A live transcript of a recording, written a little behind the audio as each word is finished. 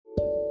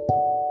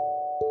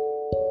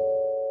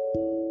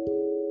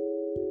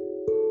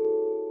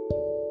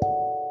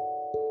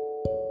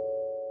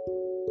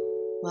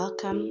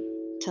Welcome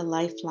to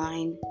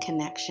Lifeline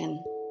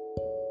Connection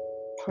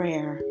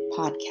Prayer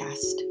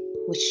Podcast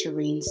with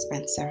Shireen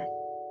Spencer.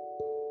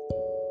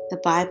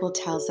 The Bible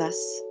tells us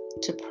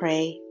to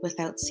pray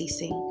without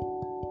ceasing,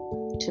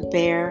 to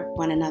bear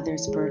one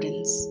another's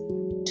burdens,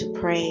 to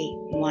pray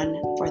one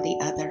for the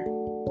other.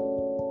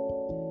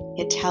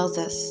 It tells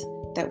us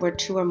that where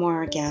two or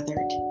more are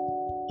gathered,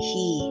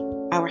 He,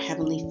 our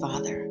Heavenly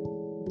Father,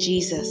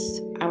 Jesus,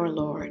 our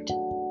Lord,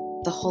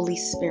 the Holy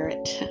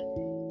Spirit,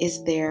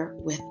 is there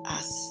with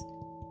us.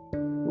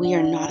 We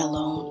are not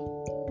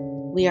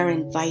alone. We are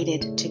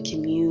invited to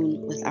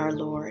commune with our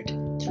Lord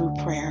through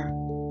prayer.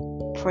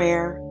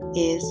 Prayer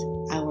is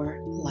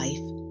our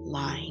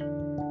lifeline.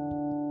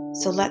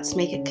 So let's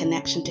make a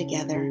connection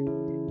together,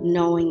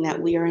 knowing that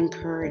we are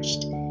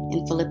encouraged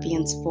in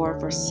Philippians 4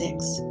 verse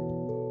 6.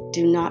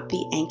 Do not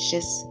be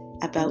anxious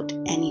about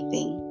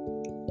anything,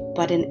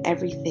 but in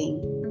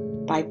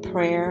everything, by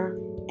prayer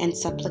and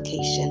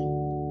supplication,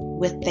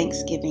 with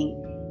thanksgiving,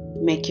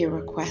 make your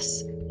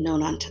requests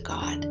known unto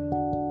God.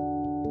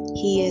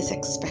 He is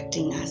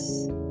expecting us.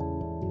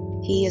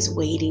 He is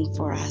waiting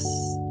for us.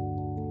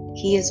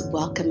 He is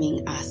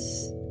welcoming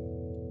us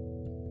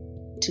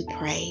to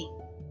pray,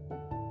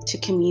 to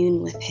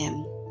commune with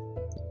Him,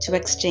 to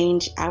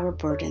exchange our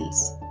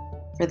burdens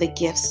for the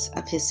gifts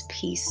of His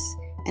peace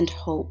and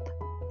hope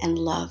and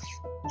love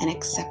and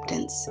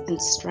acceptance and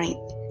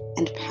strength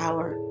and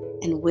power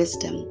and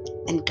wisdom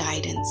and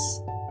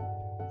guidance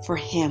for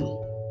Him.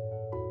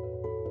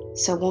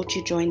 So won't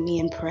you join me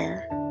in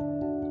prayer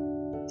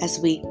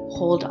as we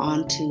hold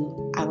on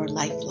to our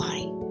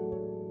lifeline,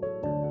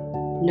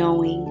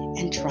 knowing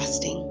and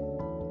trusting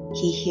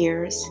He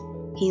hears,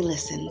 He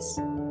listens,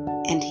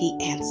 and He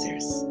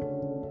answers.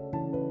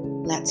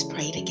 Let's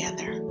pray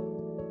together.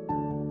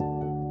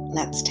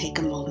 Let's take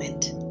a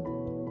moment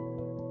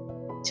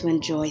to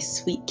enjoy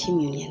sweet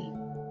communion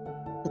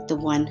with the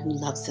one who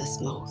loves us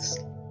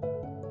most.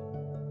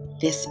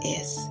 This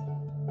is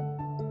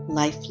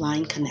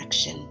Lifeline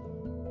Connection.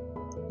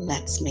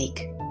 Let's make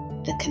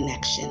the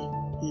connection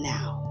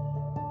now.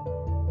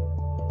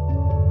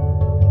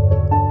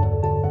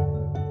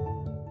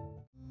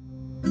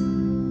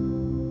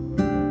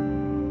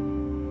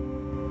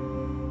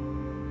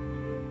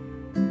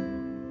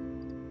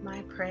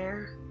 My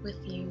prayer with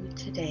you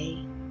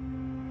today: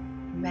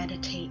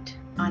 meditate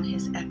on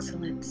His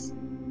excellence.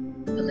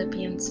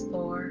 Philippians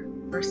 4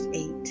 verse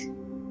 8.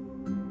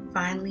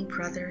 Finally,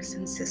 brothers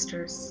and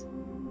sisters,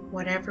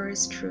 whatever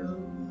is true,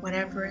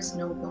 whatever is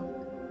noble,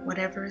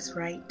 whatever is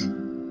right,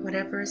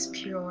 whatever is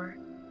pure,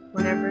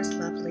 whatever is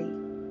lovely,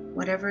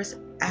 whatever is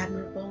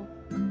admirable,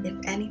 if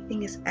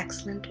anything is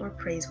excellent or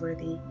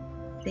praiseworthy,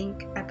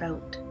 think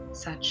about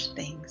such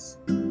things.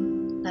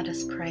 Let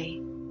us pray.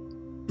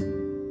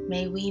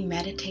 May we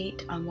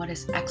meditate on what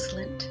is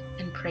excellent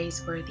and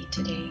praiseworthy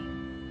today.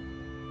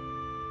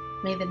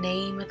 May the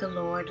name of the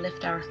Lord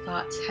lift our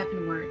thoughts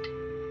heavenward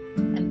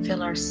and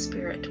fill our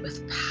spirit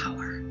with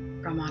power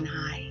from on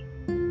high.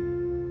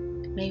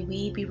 May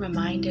we be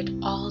reminded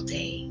all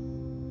day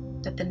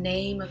that the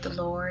name of the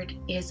Lord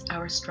is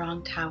our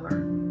strong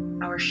tower,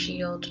 our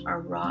shield,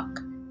 our rock,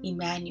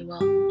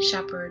 Emmanuel,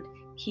 shepherd,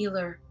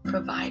 healer,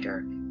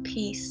 provider,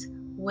 peace,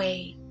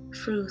 way,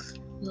 truth,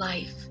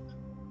 life,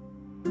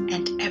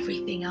 and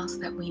everything else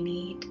that we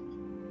need,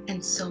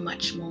 and so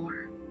much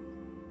more.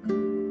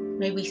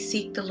 May we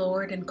seek the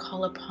Lord and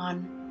call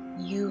upon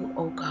you,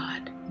 O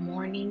God,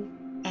 morning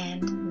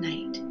and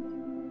night.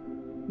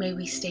 May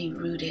we stay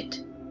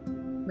rooted.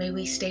 May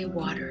we stay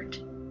watered.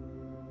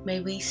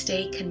 May we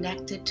stay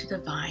connected to the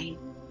vine,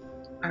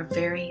 our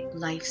very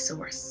life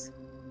source.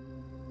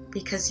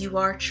 Because you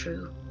are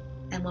true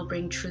and will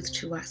bring truth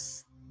to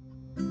us.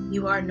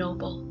 You are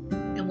noble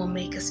and will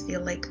make us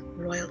feel like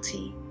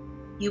royalty.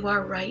 You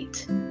are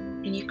right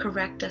and you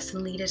correct us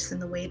and lead us in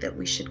the way that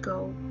we should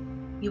go.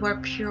 You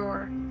are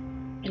pure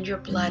and your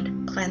blood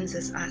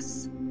cleanses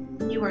us.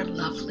 You are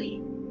lovely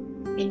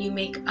and you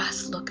make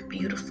us look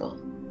beautiful.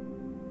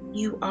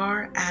 You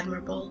are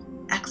admirable,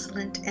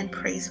 excellent, and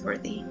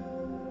praiseworthy.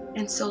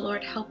 And so,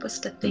 Lord, help us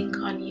to think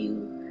on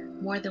you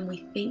more than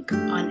we think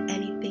on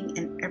anything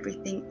and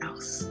everything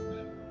else.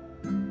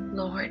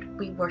 Lord,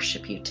 we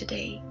worship you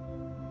today.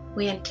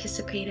 We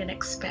anticipate and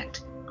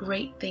expect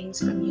great things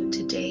from you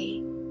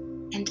today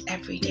and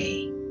every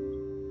day.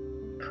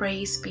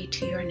 Praise be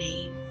to your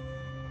name.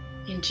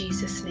 In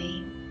Jesus'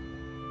 name,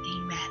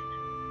 amen.